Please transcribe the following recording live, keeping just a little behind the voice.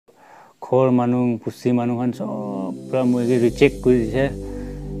khor manung pusi manung han sob pra moi ge reject kuri dise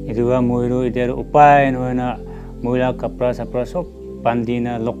iduwa moi ro ider upai noina moila kapra sapra sob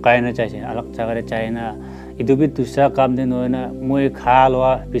pandina lokai na chaise alak jagare chaina idubi dusra kam de noina moi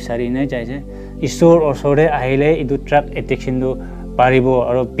khalwa bisari na chaise isor osore ahile idu truck addiction do paribo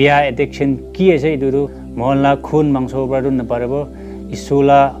aro pia addiction ki ase idu mohla khun mangso pra du na paribo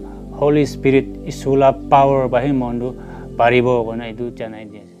isula holy spirit isula power bahi mondu paribo kona idu janai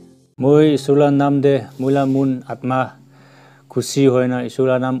dia moi isula nam de mula mun atma khushi hoina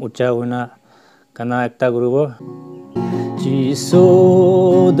isula nam ucha hoina kana ekta gurubo jisu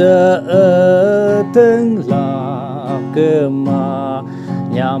da teng la kema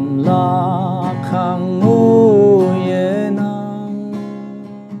nyam la khang mu ye nang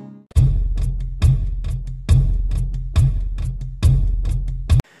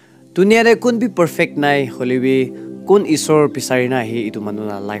dunia re kun bi perfect nai holibi kun isor pisarina hi itu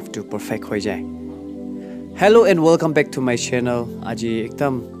manuna life to perfect hoi jai. Hello and welcome back to my channel. Aji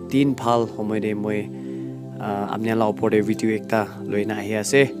ekdam tin phal homoi de moi amnya la opor de video ekta loina hi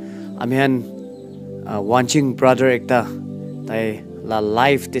ase amhan watching brother ekta tai la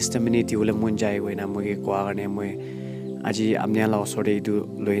life testimony ti ule mun jai goina moi ke kwa garne moi aji amnya la osor de du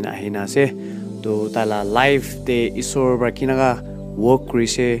loina hi na ase to ta la life de isor bakina ga work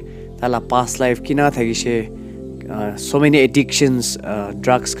krise ta la past life kina thagise so many addictions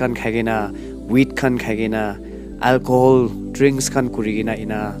drugs kan khagena weed kan khagena alcohol drinks kan kurigina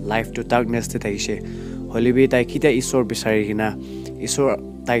ina life to darkness te thaise holibi tai kita isor bisarigina isor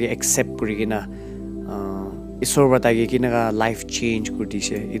tai accept kurigina isor ba tai kina life change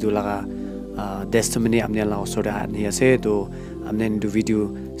kurdise idulaga testimony amne la osor da ni ase to amne du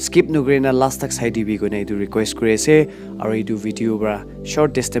video skip no grena last tak side bi gona idu request kure ase aro idu video bra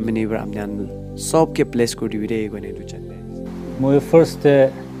short testimony bra amne sob ke place kurdi bide gona idu chanbe moi first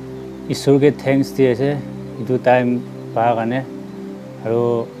isor ge thanks di ase idu time pa gane aro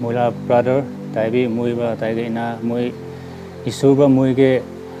mola brother tai bi moi ba tai ge na moi isor ba moi ge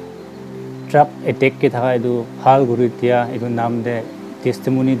trap attack ke thaga idu phal guri tia idu nam de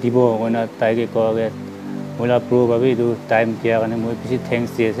testimony dibo gona tai ge ko ge mola pro ba bi idu time tia gane moi bisi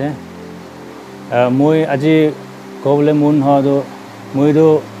thanks di ase moi aji koble mun ha do moi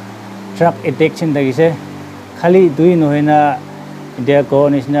do truck addiction dagise khali dui nohena dia ko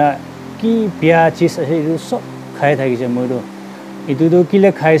nisna ki pia chis ase idu sob khai thagise moi do idu do kile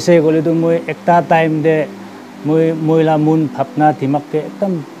khaise gole do moi ekta time de moila mun phapna thimak ke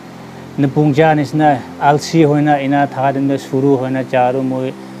ekdam nepungja nisna alsi hoina ina thaga din de shuru hoina charu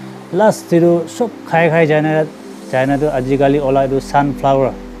moi last tiru sob khai jana do ajigali ola do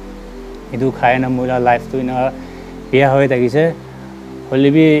sunflower idu khaina moila life to ina pia hoi thagise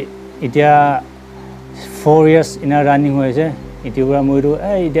holibi itia 4 years ina running hoise itibra moiru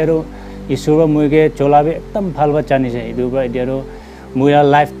idiaro isura moige cholabe ekdam phalba chanise idubra idiaro moira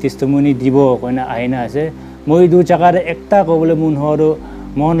life testimony dibo koina aina ase moi du jaga re ekta kobole mun horu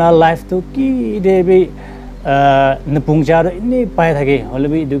mona life to ki debi nepungjar ini pai thake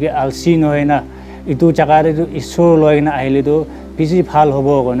holibi iduge alsi noina itu jaga re isur loina aile do bisi phal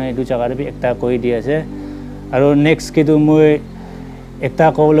hobo koina idu jaga re ekta koi di ase aro next ke du moi ekta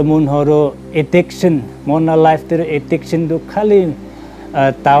kobole mun horu addiction mona life ter addiction do khali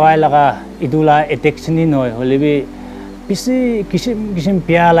tawai laga idula addiction ni noi holibi bisi kisim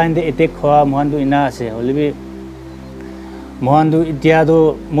pia line de attack khoa mohandu ina ase holibi mohandu itia do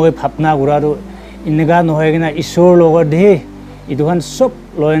moi phapna gura do inga no hoigena isor logor de iduhan sob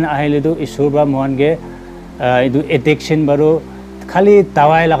loin ahile do isor ba mohan ge idu addiction baro khali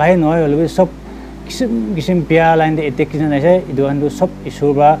tawai lagai noi holibi sob kisim pia line de addiction ase iduhan do sob isor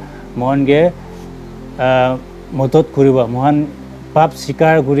ba mohan ge motot kuriba mohan pap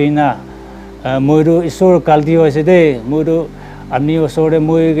sikar gurina moiru isor kalti hoise de moiru apni osore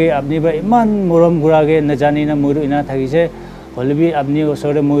moige apni ba iman morom gurage na jani na moiru ina thagise holibi apni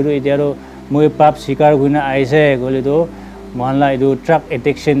osore moiru idiaro moi pap sikar guna aise gole do mohanla idu truck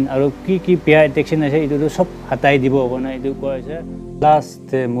addiction aro ki pia addiction ase idu sob hatai dibo gona idu ko ase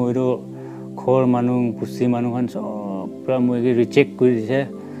last moiru khor manung pusi manung han sob pra moige reject kuri dise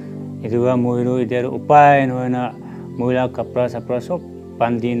iduwa moiru idiaro upai noina moila kapra sapra sob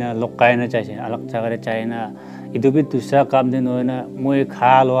pandina lokai na chaise alak jagare chaina idubi dusra kam de noina moi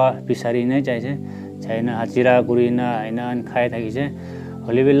khalwa bisari na chaise chaina hachira kurina aina an khai thagise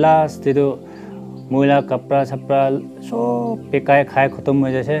holibi last tido moila kapra sapra sob pekai khai khotom ho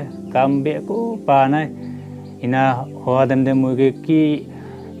jaise kam be ko pa nai ina hoa dem de moige ki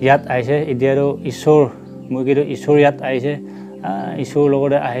yat aise idiaro isor moige do isor yat aise isor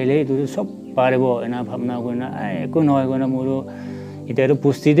logore ahile idu sob parebo ena bhamna goina eko noy goina moro 이대로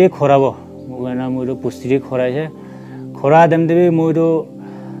부스티데 코라보 뭐나 뭐도 부스티데 코라제 코라 됨데 뭐도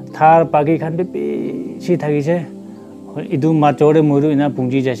Thar पाकी खान पे पीछे थकी छे इदु माचोरे मुरु इना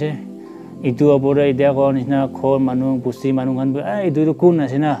पुंजी जैसे इदु अबोरे इदिया कौन इना खोर मानु पुस्ती मानु खान पे इदु कुन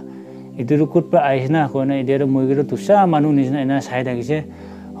नसेना इदु कुट पे आइसना कोना इदिया मुगिरो तुसा मानु निसना इना साइ थकी छे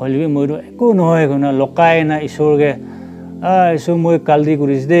हलिबे मुरु एको नहय कोना लकाय ना ईश्वर के इसो মই कालदी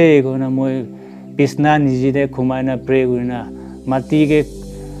कुरिस दे कोना মই पिसना निजी दे खुमाइना प्रे गुरिना माटी के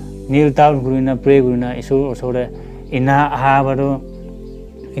नील टाउन गुरिना प्रे गुरिना ईश्वर ओसोरे इना आहाबारो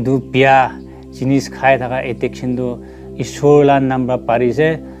इदु पिया जिनिस खाइ थाका एटेक्शन दो ईश्वरला नामबा पारिसे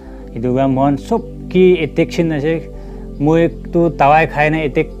इदुगा मन सब की एटेक्शन আছে মই তো তাওয়াই খাই না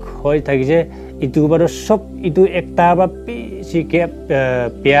এটেক হৈ থাকিছে ইদু বাৰ সব ইদু একটা বা পিছিকে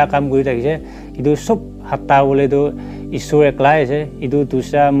পিয়া কাম কৰি থাকিছে ইদু সব হাতা বলে তো ईश्वर একলাই আছে ইদু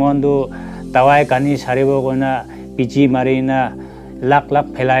তুসা মন দো তাওয়াই কানি সারিব কনা পিচি মারিনা লাখ লাখ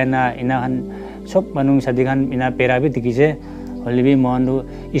ফেলাইনা ইনাহান সব মানুহ সাদিখান ইনা পেৰাবি দেখিছে হলিবি মনটো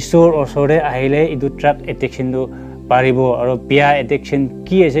ঈশ্বৰ ওচৰে আহিলে ইদু ট্ৰাক এটেকশনটো পাৰিব আৰু পিয়া এটেকশন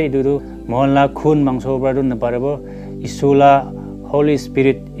কি আছে ইদুটো মহলা খুন মাংসৰ পৰাটো নাপাৰিব ঈশ্বৰলা হলি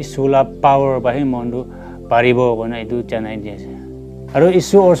স্পিৰিট ঈশ্বৰলা পাৱাৰ বাহি মনটো পাৰিব কোনা ইদু জানাই দিছে আৰু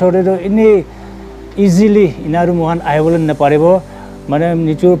ঈশ্বৰ ওচৰেটো ইনি ইজিলি ইনাৰু মহান আহিবলৈ নাপাৰিব মানে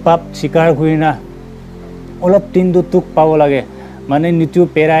নিজৰ পাপ স্বীকাৰ কৰি না অলপ দিনটো তুক পাব লাগে মানে নিচু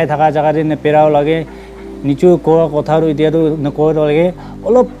পেৰাই থকা জাগাতে নেপেৰাও লাগে নিচু কোৱা কথাটো এতিয়াতো নকয় লাগে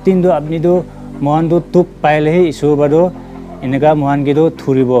অলপ দিনটো আপুনিতো মহানটো তুক পাইলেহে ঈশ্বৰ বাদো এনেকুৱা মহানকেইটো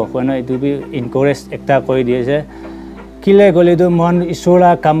থুৰিব কাৰণ এইটো ইনকাৰেজ একটা কৈ দিয়েছে কিলে গ'লেতো মহান ঈশ্বৰা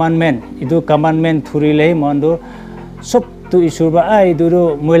কমাণ্ডমেণ্ট এইটো কমাণ্ডমেণ্ট থুৰিলেহে মহানটো চবটো ঈশ্বৰ বা এইটো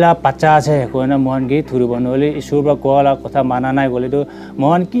মহিলা বাচ্চা আছে কাৰণ মহানকে থুৰিব নহ'লে ঈশ্বৰ বা কোৱা কথা মানা নাই গ'লেতো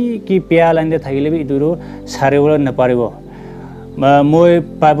মহান কি পেয়া লাইনতে থাকিলে এইটো চাৰিবলৈ নাপাৰিব মই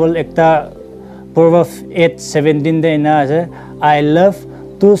বাইবল একটা Proverbs 8:17 de ina ase I love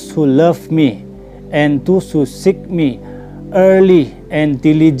those who love me and those who seek me early and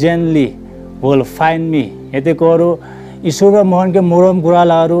diligently will find me ete koru ishura mohan ke morom gura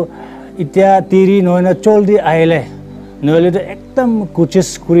laru itia tiri noina choldi aile noile to ekdam kuchis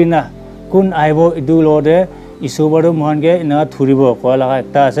kurina kun aibo idu lode ishubaro mohan ke ina thuribo kola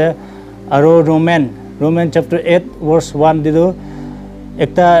ekta ase aro Roman chapter 8 verse 1 dido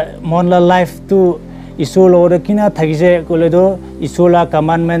একটা মনলা life to ঈশ্বৰ লগতে কিনা থাকিছে কলেতো ঈশ্বৰলা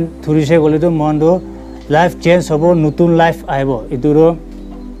কমাণ্ডমেণ্ট ধৰিছে কলেতো মনটো life change হ'ব নতুন life আহিব এইটো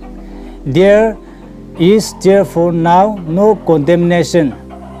there is therefore now no condemnation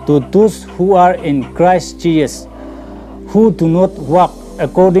to those who are in Christ Jesus who do not walk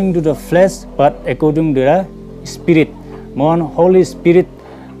according to the flesh but according to the spirit mon holy spirit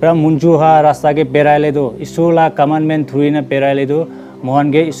pra munjuha rasta ke peraile do ঈশ্বৰলা কমাণ্ডমেণ্ট ধৰিনা peraile do mohan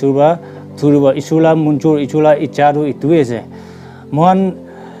ge isuba thuruba isula munchur isula icharu ituese mohan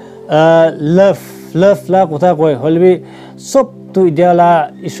love la kotha koi holbi sob tu ideala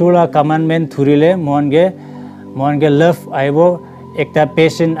isula commandment thurile mohan ge love aibo ekta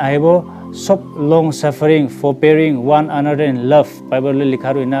patient aibo sob long suffering forbearing one another in love bible le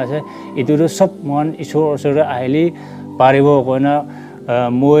likharu ina ase itu sob mohan isur osore ahili paribo koina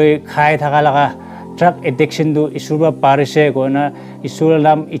moi khai thaka laga truck addiction দো ইসুরবা পারিছে কোনা ইসুর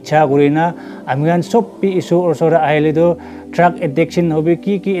নাম ইচ্ছা করিনা আমিগান সব P ইসুর ওসরে আইলে দো truck addiction হবে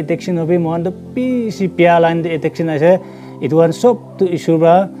কি addiction হবে মহান তো পিসি পিয়া লাইন এডিকশন আছে ইতুয়ান সব তো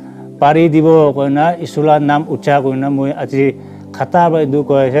ইসুরবা পারি দিব কোনা ইসুলা নাম উচ্চা করিনা মই আজি খাতা বা দু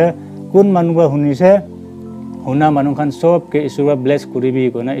কইছে কোন মানুবা শুনিছে হুনা মানুখান সব কে ইসুরবা ব্লেস করিবি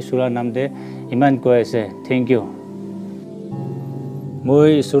কোনা ইসুলা নাম দে ইমান কইছে থ্যাংক ইউ মই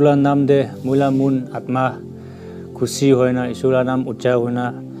ঈশ্বৰৰ নাম দে মুলা মুন আত্মা খুশি হয় না ঈশ্বৰৰ নাম উচ্চাৰ হয় না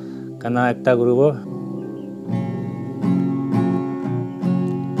কানা একটা কৰিব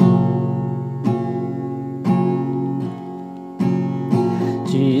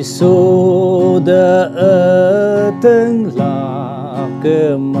Jisu da teng la ke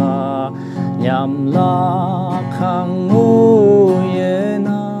ma nyam la khang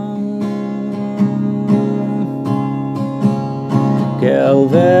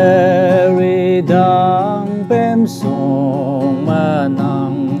Calvary dang pem song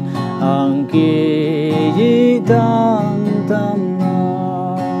manang ang ki dang tam na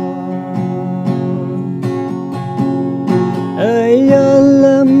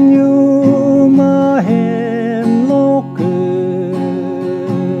ayalam yu ma hem lok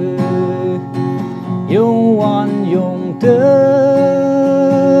yung wan yung te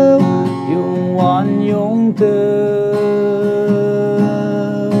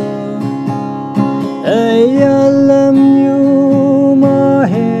ayalam yu ma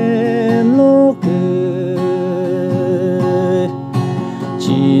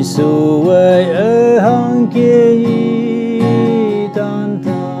Giêsu ơi ở hàng kia tan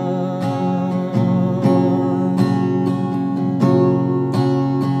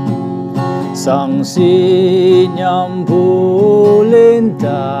sang si nhằm phủ lên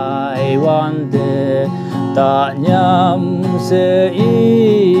Đài Loan để ta nhằm sẽ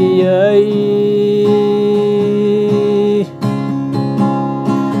ý ấy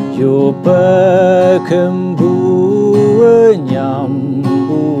dù bơ khâm bù nhằm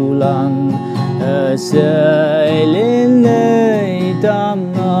bù lan sẽ lên nơi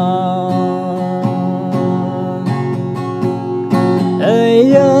tam nan ai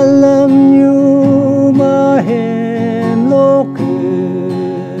làm như mà hem lô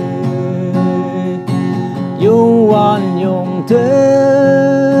dùng hoàn dùng thế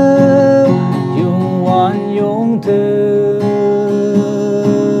dùng hoàn dùng thế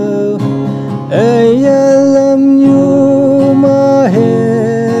ai làm như mà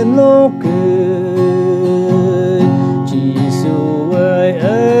hem lô Giêsu ơi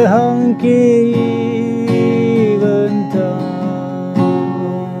ở hàng kia gần ta.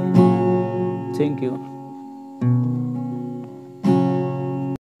 Thank you.